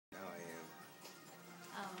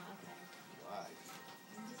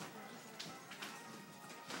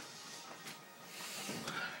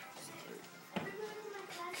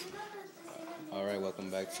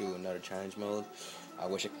welcome back to another challenge mode. I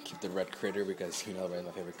wish I could keep the red critter because red is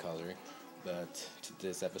my favorite color, but to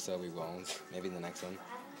this episode we won't. Maybe in the next one.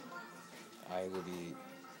 I will be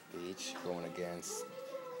Peach going against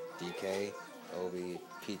DK. It will be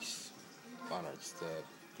Peach Monarchs, the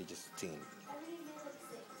Peach's team.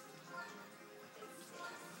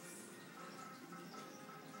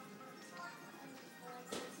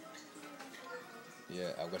 Yeah,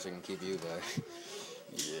 I wish I can keep you, but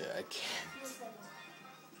yeah, I can't.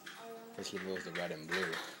 Especially if it was the red and blue.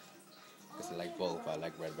 Because I like both, but I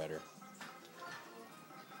like red better.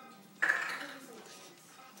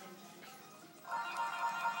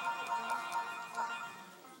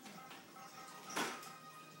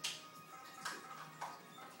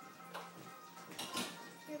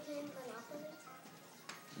 You're playing Monopoly?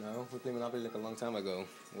 No, we played Monopoly like a long time ago.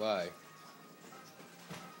 Why?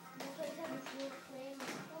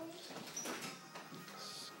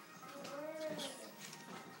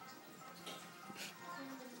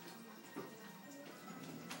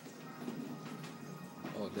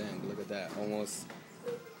 Oh dang, look at that. Almost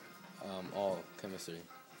all chemistry.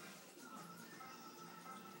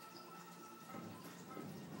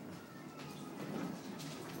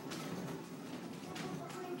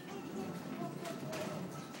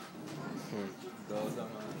 Those are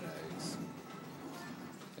my legs.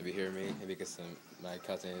 If you hear me, maybe because my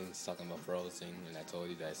cousin's talking about Frozen, and I told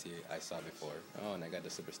you that I saw before. Oh, and I got the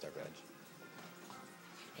Superstar badge.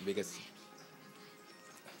 And because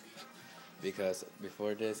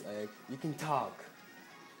before this, you can talk.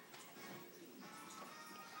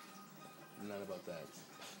 Not about that.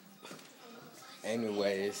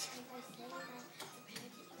 Anyways.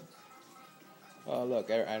 Oh look,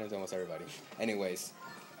 I know almost everybody. Anyways,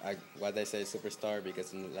 why did I say Superstar?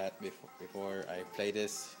 Because before I played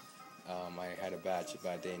this, I had a badge,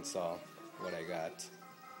 but I didn't saw what I got.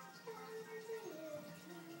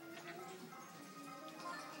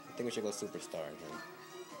 I think we should go Superstar here.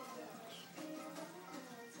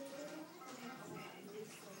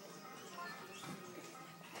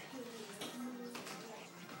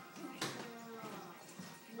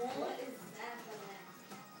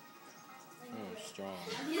 Strong.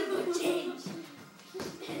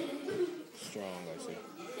 Strong, I see.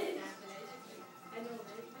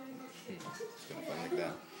 It's gonna fun like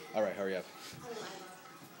that. Alright, hurry up.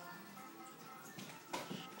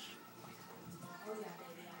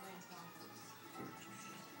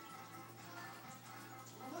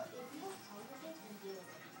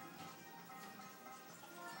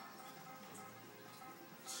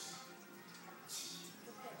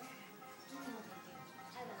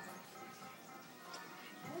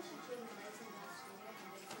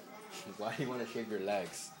 Why do you want to shave your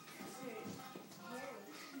legs?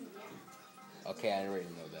 Okay, I already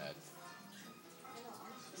know that.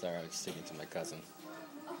 Sorry, I was just speaking to my cousin.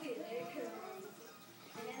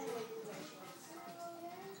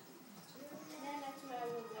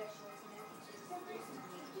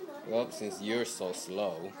 Well, since you're so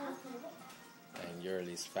slow, and you're at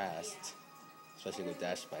least fast, especially with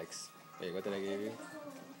dash spikes. Wait, what did I give you?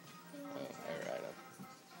 Oh, alright.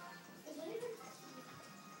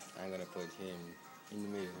 I'm gonna put him in the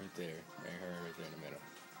middle, right there, and her right there in the middle.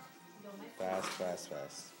 Fast, fast,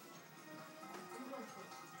 fast.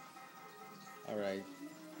 Alright.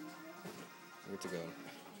 Good to go.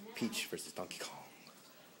 Peach versus Donkey Kong.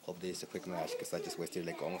 Hope this is a quick match, because I just wasted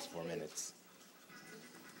like almost 4 minutes.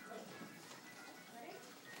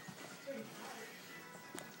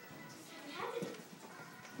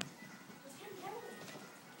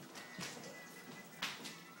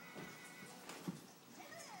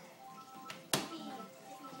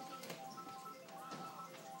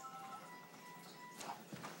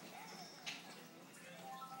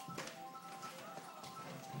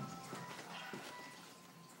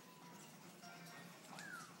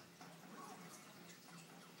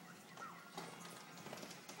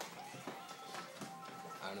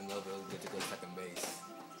 I don't know if it'll get to go second base.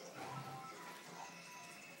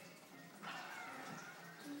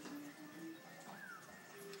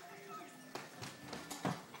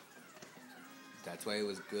 That's why it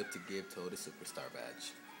was good to give Toad a Superstar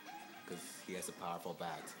badge. Because he has a powerful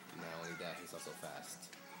bat. Not only that, he's also fast.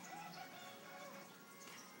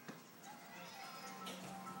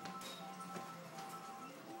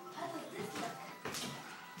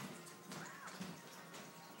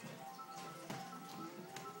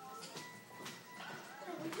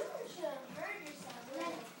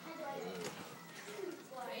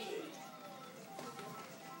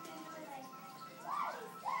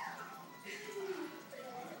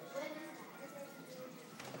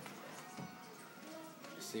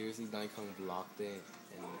 Seriously, Donkey Kong blocked it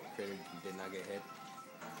and Critter did not get hit.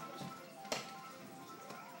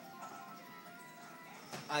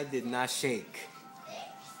 I did not shake.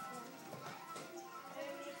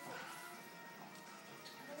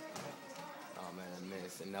 Oh man, I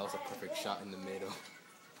missed. And that was a perfect shot in the middle.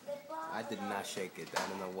 I did not shake it. I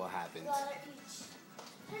don't know what happened.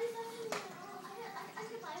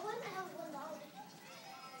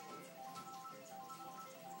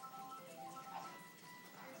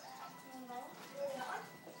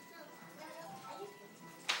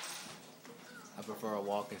 I prefer a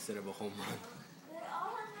walk instead of a home run.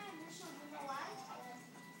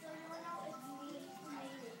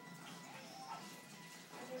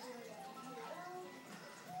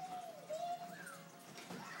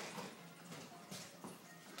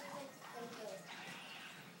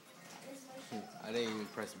 I didn't even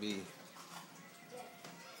press B.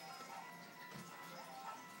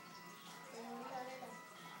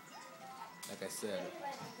 Like I said.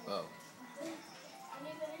 Oh.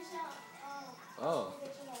 Oh.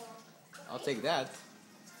 I'll take that.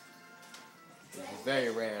 It's very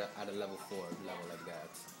rare at a level 4 level like that.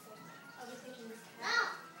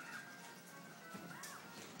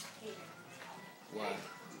 Why?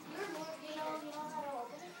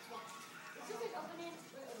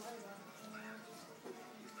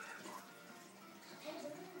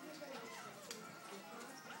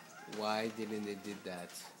 Why didn't they did that?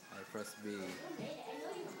 I pressed B.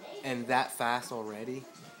 And that fast already?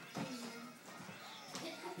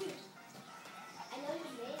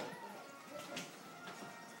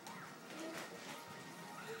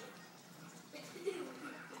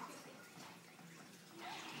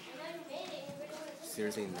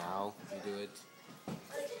 Seriously, now you do it?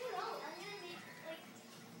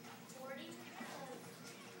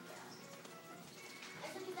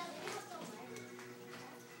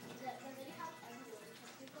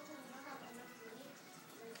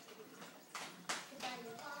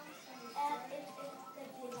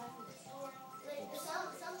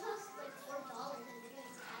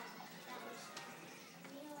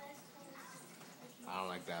 I don't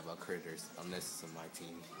like that about critters, unless it's on my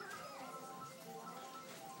team.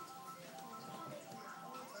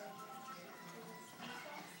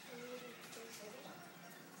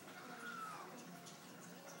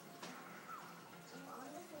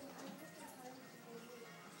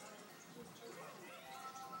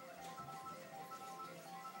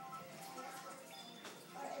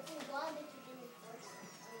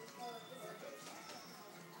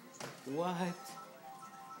 What?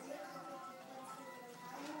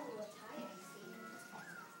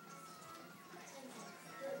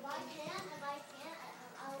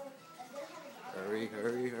 Hurry,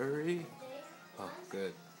 hurry, hurry. Oh,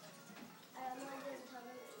 good.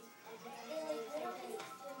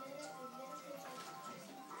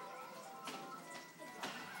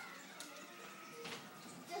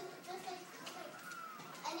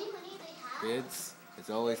 Kids, it's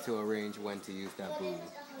always to arrange when to use that boo.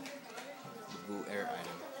 The boo air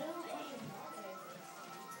item.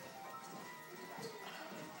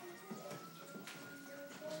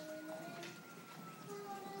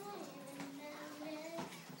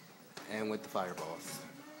 And with the fireballs.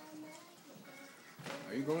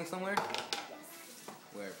 Are you going somewhere?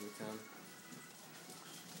 Where? Pt1?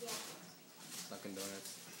 Yeah. Dunkin'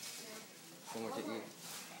 Donuts? Somewhere to eat?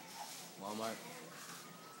 Walmart?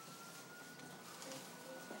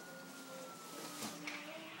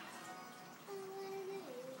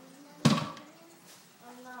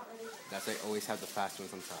 That's why I always have the fast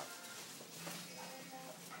ones on top.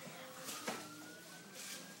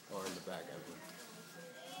 Or in the back, I mean.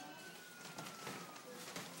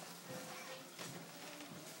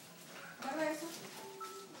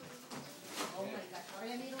 Oh my God, ahora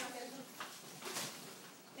ya me iban a hacer eso.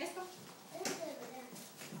 ¿Esto?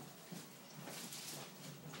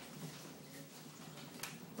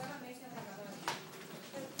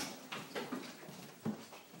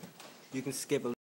 You can skip a